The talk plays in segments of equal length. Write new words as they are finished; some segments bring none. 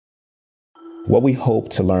What we hope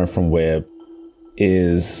to learn from Webb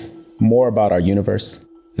is more about our universe,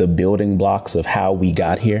 the building blocks of how we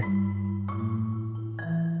got here,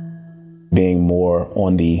 being more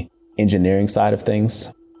on the engineering side of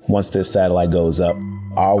things. Once this satellite goes up,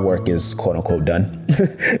 our work is quote unquote done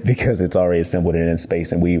because it's already assembled and in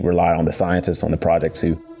space, and we rely on the scientists on the project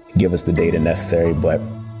to give us the data necessary. But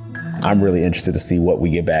I'm really interested to see what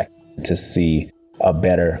we get back, to see a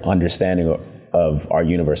better understanding of our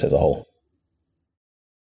universe as a whole.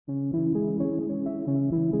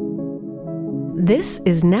 This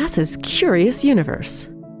is NASA's Curious Universe.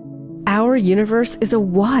 Our universe is a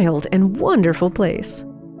wild and wonderful place.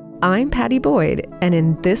 I'm Patty Boyd, and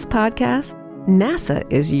in this podcast, NASA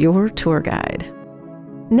is your tour guide.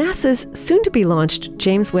 NASA's soon-to-be-launched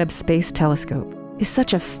James Webb Space Telescope is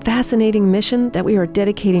such a fascinating mission that we are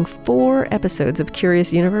dedicating 4 episodes of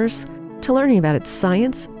Curious Universe to learning about its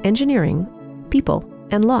science, engineering, people,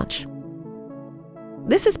 and launch.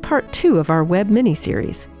 This is part 2 of our Webb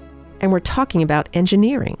mini-series, and we're talking about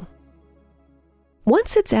engineering.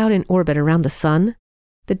 Once it's out in orbit around the sun,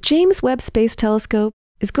 the James Webb Space Telescope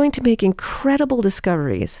is going to make incredible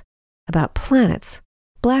discoveries about planets,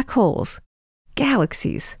 black holes,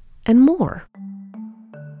 galaxies, and more.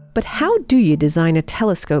 But how do you design a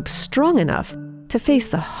telescope strong enough to face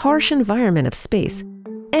the harsh environment of space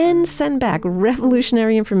and send back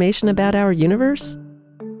revolutionary information about our universe?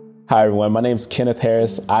 Hi, everyone. My name is Kenneth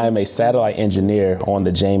Harris. I am a satellite engineer on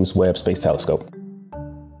the James Webb Space Telescope.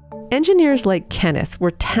 Engineers like Kenneth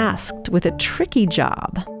were tasked with a tricky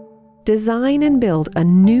job: design and build a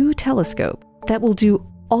new telescope that will do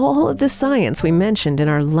all of the science we mentioned in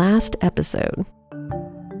our last episode.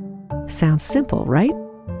 Sounds simple, right?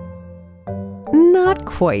 Not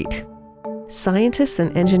quite. Scientists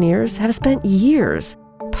and engineers have spent years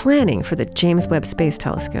planning for the James Webb Space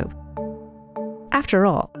Telescope. After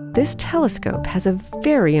all, this telescope has a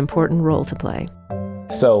very important role to play.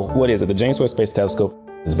 So what is it? The James Webb Space Telescope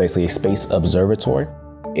is basically a space observatory.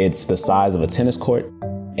 It's the size of a tennis court,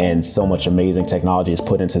 and so much amazing technology is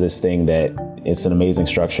put into this thing that it's an amazing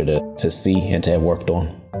structure to see and to have worked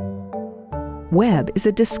on. Webb is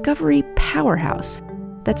a discovery powerhouse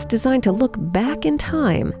that's designed to look back in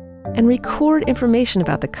time and record information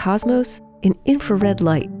about the cosmos in infrared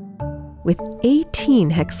light. With 18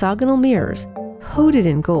 hexagonal mirrors coated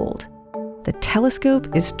in gold, the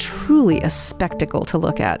telescope is truly a spectacle to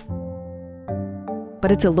look at.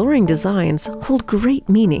 But its alluring designs hold great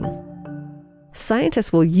meaning.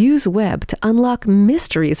 Scientists will use Webb to unlock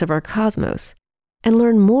mysteries of our cosmos and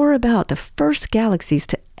learn more about the first galaxies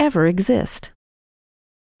to ever exist.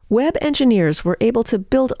 Webb engineers were able to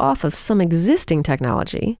build off of some existing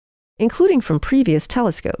technology, including from previous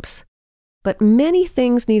telescopes. But many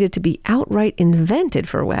things needed to be outright invented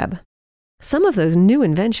for Webb. Some of those new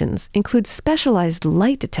inventions include specialized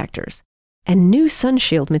light detectors and new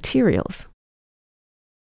sunshield materials.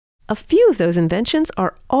 A few of those inventions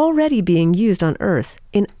are already being used on Earth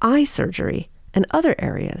in eye surgery and other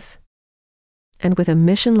areas. And with a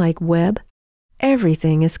mission like Webb,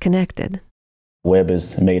 everything is connected. Webb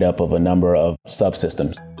is made up of a number of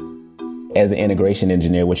subsystems. As an integration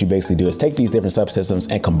engineer, what you basically do is take these different subsystems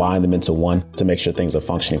and combine them into one to make sure things are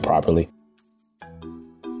functioning properly.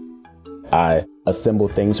 I assemble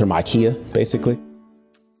things from IKEA, basically.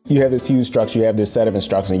 You have this huge structure, you have this set of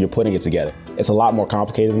instructions, and you're putting it together. It's a lot more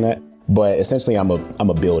complicated than that, but essentially I'm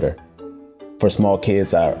a builder. For small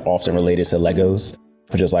kids, I often relate it to Legos.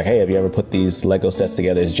 For just like, hey, have you ever put these Lego sets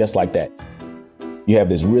together? It's just like that. You have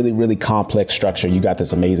this really, really complex structure. You got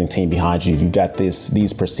this amazing team behind you. You got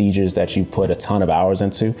these procedures that you put a ton of hours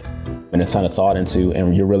into and a ton of thought into,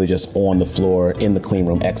 and you're really just on the floor in the clean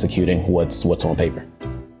room executing what's on paper.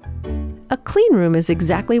 A clean room is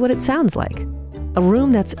exactly what it sounds like. A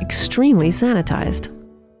room that's extremely sanitized.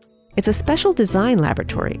 It's a special design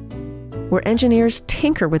laboratory where engineers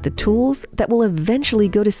tinker with the tools that will eventually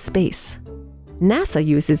go to space. NASA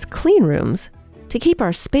uses clean rooms to keep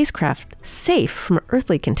our spacecraft safe from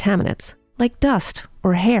earthly contaminants like dust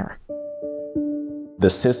or hair. The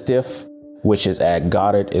SysDiff, which is at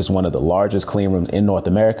Goddard, is one of the largest clean rooms in North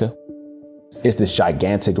America. It's this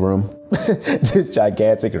gigantic room,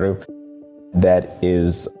 that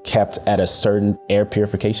is kept at a certain air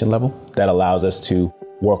purification level that allows us to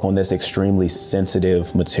work on this extremely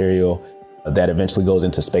sensitive material that eventually goes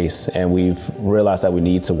into space. And we've realized that we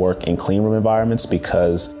need to work in clean room environments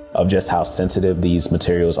because of just how sensitive these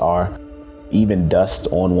materials are. Even dust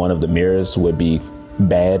on one of the mirrors would be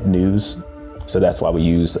bad news. So that's why we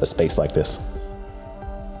use a space like this.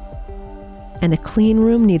 And a clean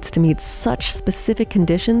room needs to meet such specific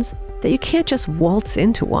conditions that you can't just waltz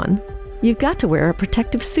into one. You've got to wear a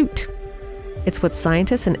protective suit. It's what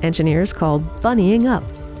scientists and engineers call bunnying up.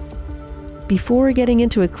 Before getting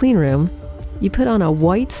into a clean room, you put on a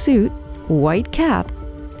white suit, white cap,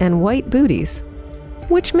 and white booties,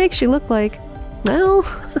 which makes you look like, well,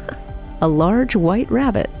 a large white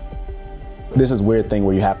rabbit. This is a weird thing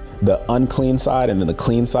where you have the unclean side and then the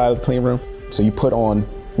clean side of the clean room. So you put on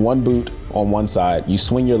one boot on one side, you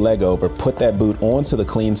swing your leg over, put that boot onto the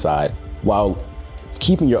clean side while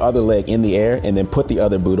keeping your other leg in the air, and then put the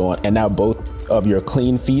other boot on. And now both of your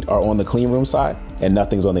clean feet are on the clean room side and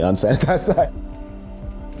nothing's on the unsanitized side.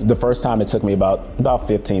 The first time it took me about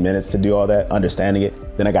 15 minutes to do all that, understanding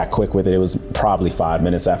it. Then I got quick with it. It was probably 5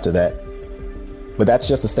 minutes after that. But that's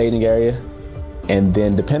just the staging area. And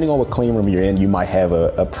then depending on what clean room you're in, you might have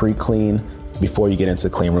a pre-clean before you get into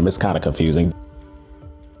clean room. It's kind of confusing.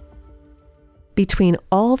 Between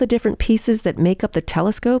all the different pieces that make up the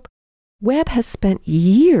telescope, Webb has spent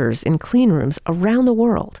years in clean rooms around the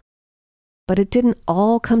world. But it didn't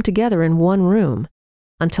all come together in one room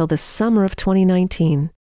until the summer of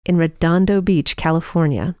 2019 in Redondo Beach,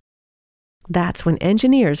 California. That's when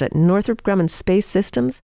engineers at Northrop Grumman Space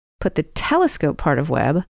Systems put the telescope part of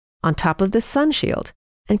Webb on top of the sun shield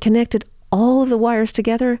and connected all of the wires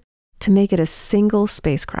together to make it a single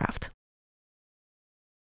spacecraft.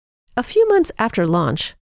 A few months after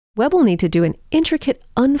launch, Webb will need to do an intricate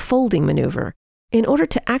unfolding maneuver in order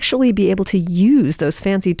to actually be able to use those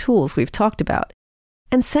fancy tools we've talked about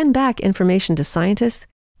and send back information to scientists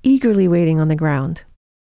eagerly waiting on the ground.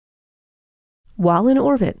 While in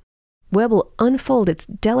orbit, Webb will unfold its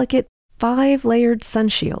delicate 5-layered sun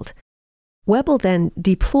shield. Webb will then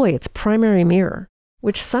deploy its primary mirror,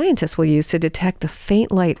 which scientists will use to detect the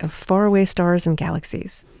faint light of faraway stars and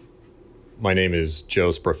galaxies. My name is Joe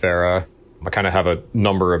Sprofera. I kind of have a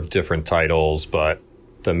number of different titles, but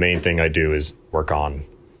the main thing I do is work on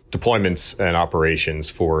deployments and operations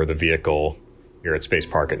for the vehicle here at Space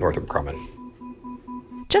Park at Northrop Grumman.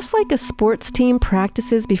 Just like a sports team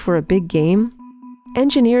practices before a big game,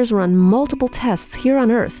 engineers run multiple tests here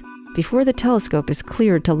on Earth before the telescope is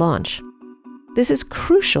cleared to launch. This is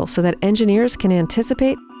crucial so that engineers can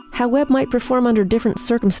anticipate how Webb might perform under different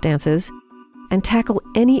circumstances and tackle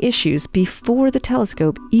any issues before the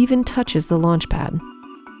telescope even touches the launch pad.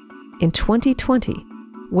 In 2020,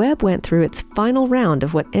 Webb went through its final round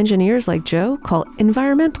of what engineers like Joe call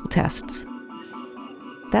environmental tests.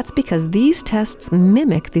 That's because these tests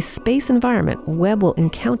mimic the space environment Webb will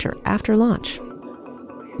encounter after launch.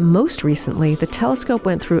 Most recently, the telescope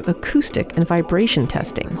went through acoustic and vibration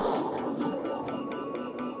testing.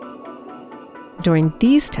 During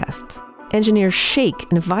these tests, engineers shake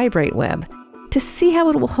and vibrate Webb to see how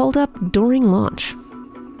it will hold up during launch.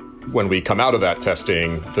 When we come out of that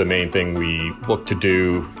testing, the main thing we look to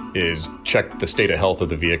do is check the state of health of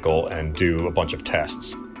the vehicle and do a bunch of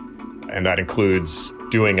tests. And that includes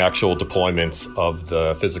doing actual deployments of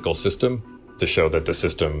the physical system to show that the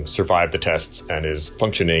system survived the tests and is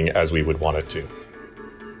functioning as we would want it to.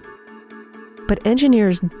 But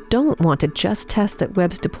engineers don't want to just test that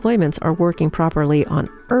Webb's deployments are working properly on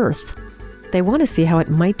Earth. They want to see how it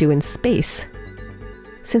might do in space.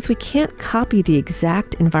 Since we can't copy the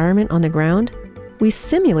exact environment on the ground, we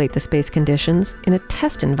simulate the space conditions in a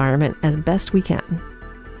test environment as best we can.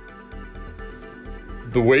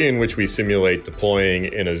 The way in which we simulate deploying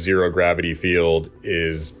in a zero-gravity field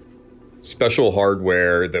is special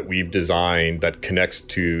hardware that we've designed that connects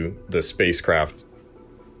to the spacecraft.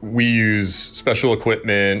 We use special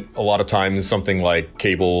equipment, a lot of times something like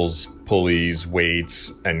cables, pulleys,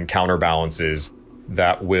 weights, and counterbalances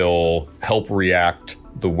that will help react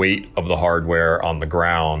the weight of the hardware on the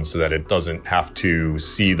ground so that it doesn't have to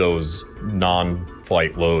see those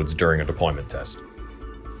non-flight loads during a deployment test.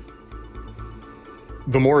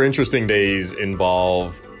 The more interesting days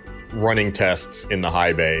involve running tests in the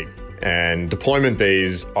high bay, and deployment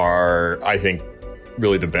days are, I think,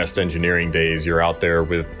 really the best engineering days. You're out there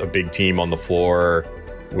with a big team on the floor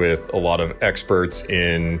with a lot of experts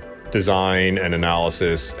in design and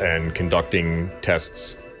analysis and conducting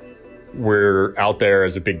tests. We're out there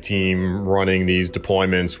as a big team running these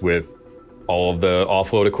deployments with all of the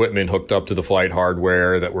offload equipment hooked up to the flight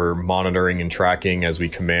hardware that we're monitoring and tracking as we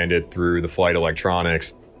command it through the flight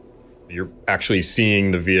electronics. You're actually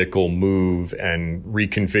seeing the vehicle move and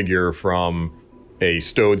reconfigure from a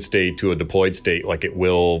stowed state to a deployed state like it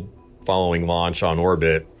will following launch on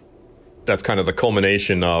orbit. That's kind of the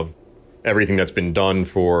culmination of everything that's been done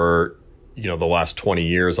for, the last 20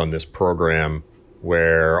 years on this program,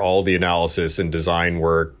 where all the analysis and design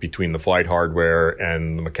work between the flight hardware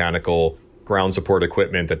and the mechanical ground support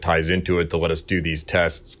equipment that ties into it to let us do these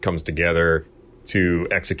tests comes together to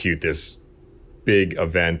execute this big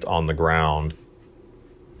event on the ground.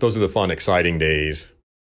 Those are the fun, exciting days.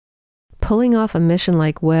 Pulling off a mission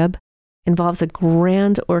like Webb involves a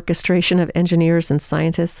grand orchestration of engineers and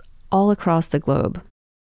scientists all across the globe.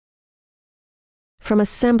 From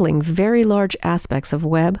assembling very large aspects of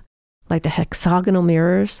Webb, like the hexagonal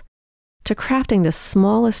mirrors, to crafting the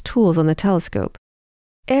smallest tools on the telescope,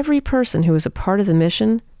 every person who is a part of the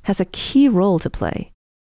mission has a key role to play.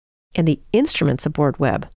 And the instruments aboard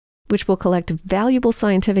Webb, which will collect valuable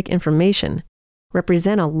scientific information,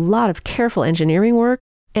 represent a lot of careful engineering work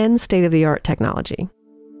and state-of-the-art technology.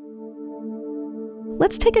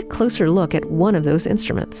 Let's take a closer look at one of those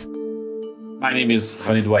instruments. My name is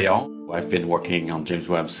Rene Doyon. I've been working on James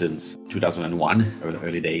Webb since 2001,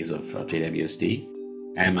 early days of JWST.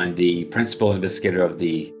 And I'm the principal investigator of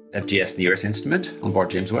the FGS nearest instrument on board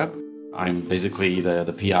James Webb. I'm basically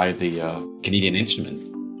the PI of the Canadian instrument.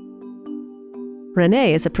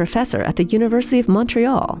 Rene is a professor at the University of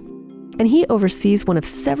Montreal, and he oversees one of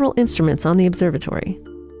several instruments on the observatory.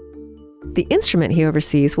 The instrument he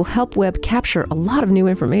oversees will help Webb capture a lot of new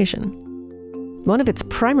information. One of its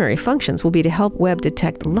primary functions will be to help Webb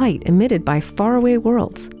detect light emitted by faraway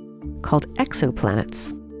worlds, called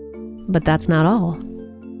exoplanets. But that's not all.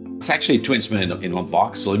 It's actually two instruments in one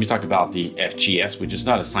box. So let me talk about the FGS, which is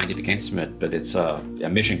not a scientific instrument, but it's a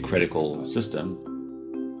mission-critical system.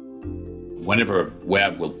 Whenever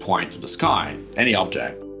Webb will point to the sky, any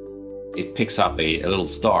object, it picks up a little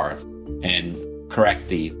star and correct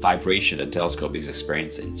the vibration the telescope is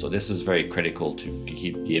experiencing. So this is very critical to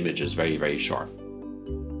keep the images very, very sharp.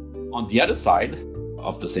 On the other side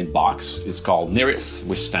of the same box is called NIRISS,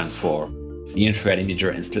 which stands for the Infrared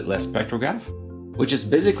Imager and Slitless Spectrograph, which is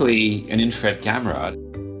basically an infrared camera,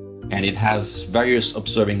 and it has various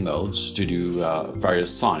observing modes to do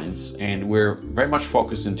various science. And we're very much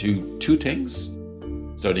focused into two things,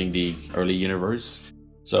 studying the early universe.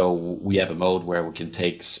 So we have a mode where we can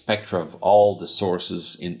take spectra of all the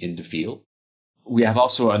sources in the field. We have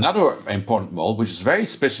also another important mode, which is very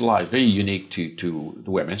specialized, very unique to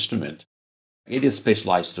the Webb instrument. It is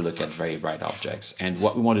specialized to look at very bright objects. And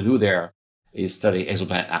what we want to do there is study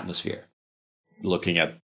exoplanet atmosphere, looking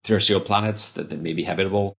at terrestrial planets that may be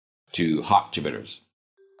habitable to hot Jupiters.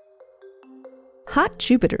 Hot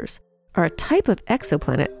Jupiters are a type of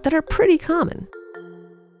exoplanet that are pretty common.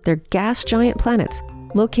 They're gas giant planets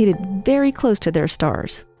located very close to their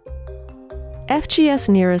stars. FGS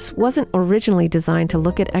NIRISS wasn't originally designed to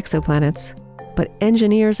look at exoplanets, but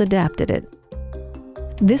engineers adapted it.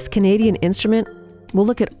 This Canadian instrument will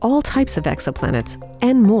look at all types of exoplanets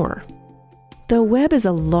and more. Though Webb is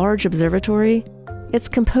a large observatory, it's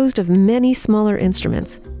composed of many smaller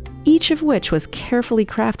instruments, each of which was carefully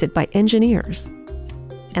crafted by engineers.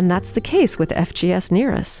 And that's the case with FGS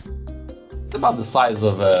NIRISS. It's about the size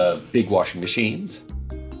of big washing machines,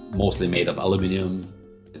 mostly made of aluminum.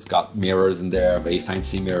 It's got mirrors in there, very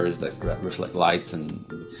fancy mirrors that reflect lights and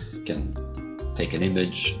can take an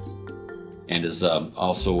image. And there's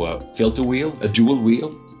also a filter wheel, a dual wheel,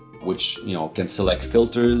 which can select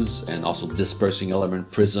filters and also dispersing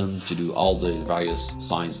element prism to do all the various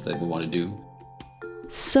science that we want to do.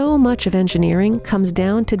 So much of engineering comes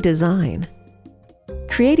down to design,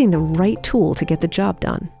 creating the right tool to get the job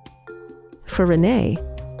done. For Rene,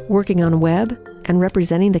 working on Webb and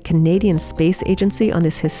representing the Canadian Space Agency on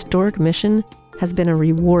this historic mission has been a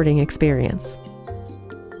rewarding experience.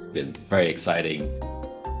 It's been very exciting.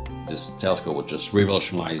 This telescope will just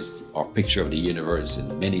revolutionize our picture of the universe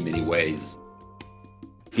in many, many ways.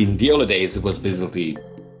 In the early days, it was basically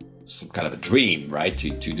some kind of a dream, right, to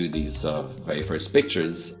do these very first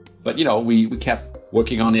pictures. But, we kept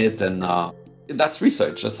working on it, and that's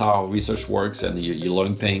research. That's how research works, and you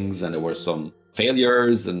learn things, and there were some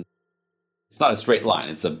failures, and it's not a straight line.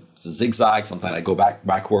 It's a zigzag. Sometimes I go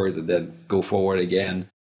backwards and then go forward again.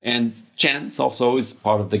 And chance also is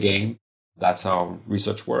part of the game. That's how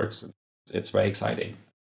research works. It's very exciting.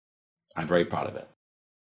 I'm very proud of it.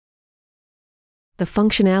 The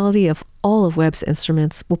functionality of all of Webb's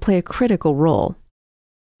instruments will play a critical role.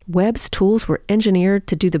 Webb's tools were engineered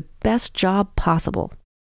to do the best job possible.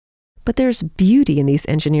 But there's beauty in these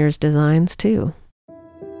engineers' designs, too.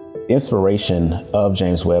 The inspiration of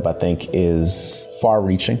James Webb, I think, is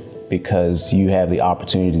far-reaching because you have the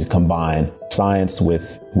opportunity to combine science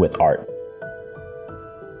with art.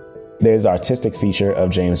 There's an artistic feature of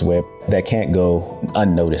James Webb that can't go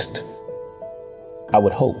unnoticed. I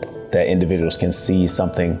would hope that individuals can see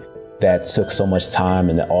something that took so much time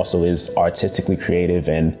and that also is artistically creative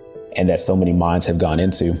and that so many minds have gone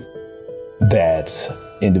into, that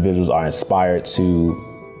individuals are inspired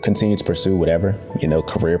to continue to pursue whatever,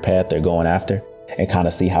 career path they're going after. and kind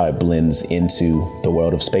of see how it blends into the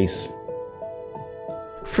world of space.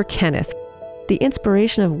 For Kenneth, the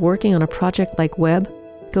inspiration of working on a project like Webb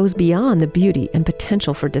goes beyond the beauty and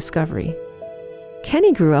potential for discovery.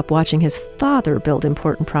 Kenny grew up watching his father build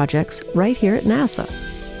important projects right here at NASA.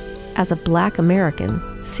 As a Black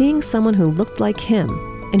American, seeing someone who looked like him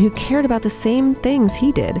and who cared about the same things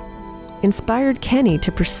he did inspired Kenny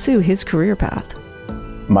to pursue his career path.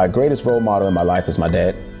 My greatest role model in my life is my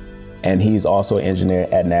dad, and he's also an engineer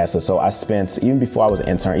at NASA. So I spent, even before I was an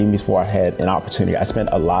intern, even before I had an opportunity, I spent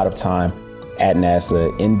a lot of time at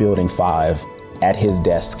NASA in Building 5 at his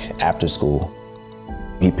desk after school.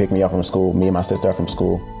 He picked me up from school, me and my sister from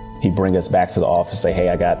school. He'd bring us back to the office, say, hey,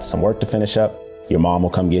 I got some work to finish up. Your mom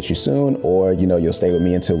will come get you soon, or, you'll stay with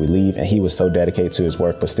me until we leave. And he was so dedicated to his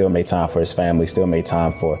work, but still made time for his family, still made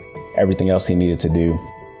time for everything else he needed to do.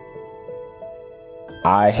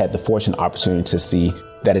 I had the fortunate opportunity to see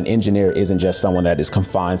that an engineer isn't just someone that is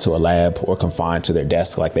confined to a lab or confined to their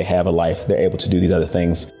desk. Like, they have a life, they're able to do these other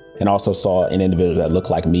things. And also saw an individual that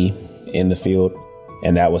looked like me in the field.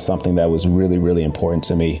 And that was something that was really, really important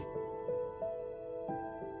to me.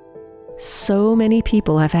 So many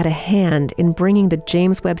people have had a hand in bringing the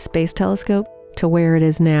James Webb Space Telescope to where it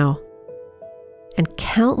is now. And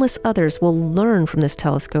countless others will learn from this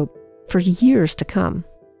telescope for years to come.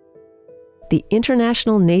 The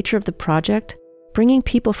international nature of the project, bringing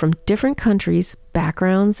people from different countries,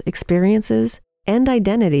 backgrounds, experiences, and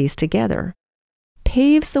identities together,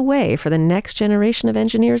 paves the way for the next generation of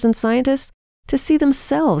engineers and scientists to see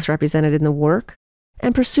themselves represented in the work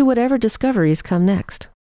and pursue whatever discoveries come next.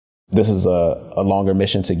 This is a longer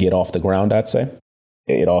mission to get off the ground, I'd say.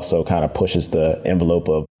 It also kind of pushes the envelope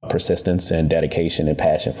of persistence and dedication and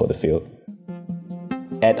passion for the field.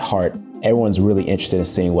 At heart, everyone's really interested in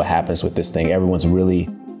seeing what happens with this thing. Everyone's really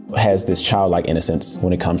has this childlike innocence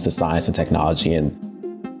when it comes to science and technology, and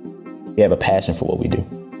they have a passion for what we do.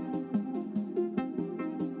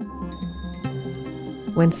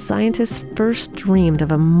 When scientists first dreamed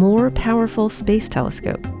of a more powerful space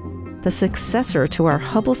telescope, the successor to our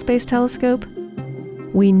Hubble Space Telescope,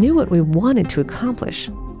 we knew what we wanted to accomplish,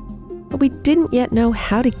 but we didn't yet know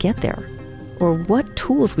how to get there or what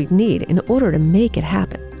tools we'd need in order to make it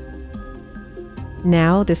happen.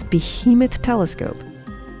 Now, this behemoth telescope,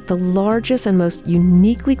 the largest and most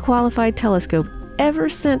uniquely qualified telescope ever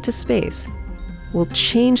sent to space, will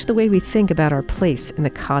change the way we think about our place in the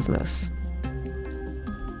cosmos.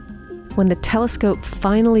 When the telescope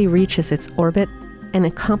finally reaches its orbit and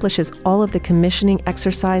accomplishes all of the commissioning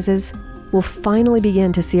exercises, we'll finally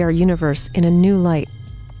begin to see our universe in a new light.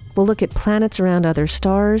 We'll look at planets around other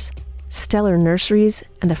stars, stellar nurseries,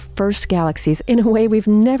 and the first galaxies in a way we've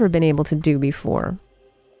never been able to do before.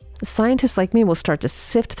 Scientists like me will start to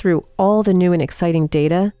sift through all the new and exciting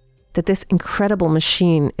data that this incredible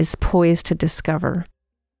machine is poised to discover.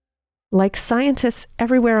 Like scientists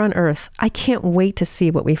everywhere on Earth, I can't wait to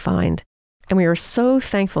see what we find. And we are so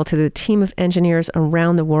thankful to the team of engineers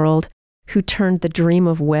around the world who turned the dream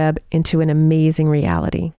of Webb into an amazing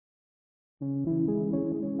reality.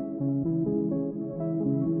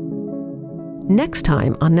 Next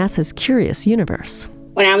time on NASA's Curious Universe.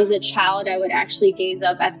 When I was a child, I would actually gaze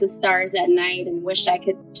up at the stars at night and wish I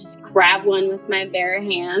could just grab one with my bare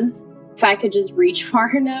hands, if I could just reach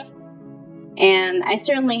far enough. And I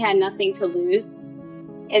certainly had nothing to lose.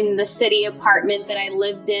 In the city apartment that I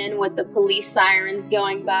lived in with the police sirens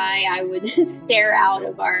going by, I would stare out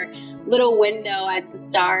of our little window at the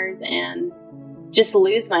stars and just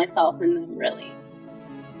lose myself in them, really.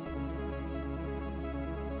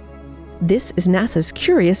 This is NASA's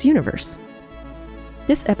Curious Universe.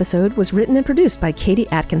 This episode was written and produced by Katie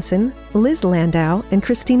Atkinson, Liz Landau, and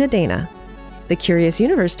Christina Dana. The Curious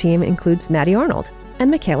Universe team includes Maddie Arnold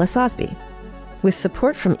and Michaela Sosby, with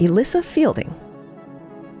support from Elissa Fielding.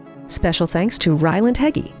 Special thanks to Ryland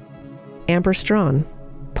Heggie, Amber Strawn,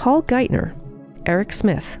 Paul Geithner, Eric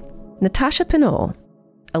Smith, Natasha Pinole,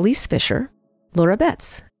 Elise Fisher, Laura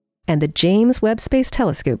Betts, and the James Webb Space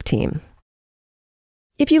Telescope team.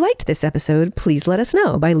 If you liked this episode, please let us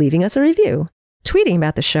know by leaving us a review, tweeting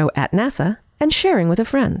about the show at NASA, and sharing with a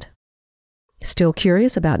friend. Still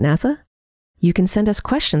curious about NASA? You can send us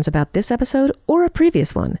questions about this episode or a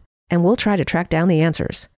previous one, and we'll try to track down the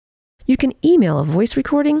answers. You can email a voice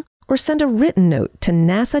recording or send a written note to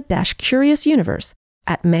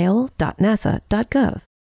nasa-curiousuniverse@mail.nasa.gov.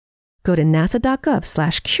 Go to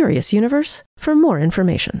nasa.gov/curiousuniverse for more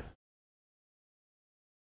information.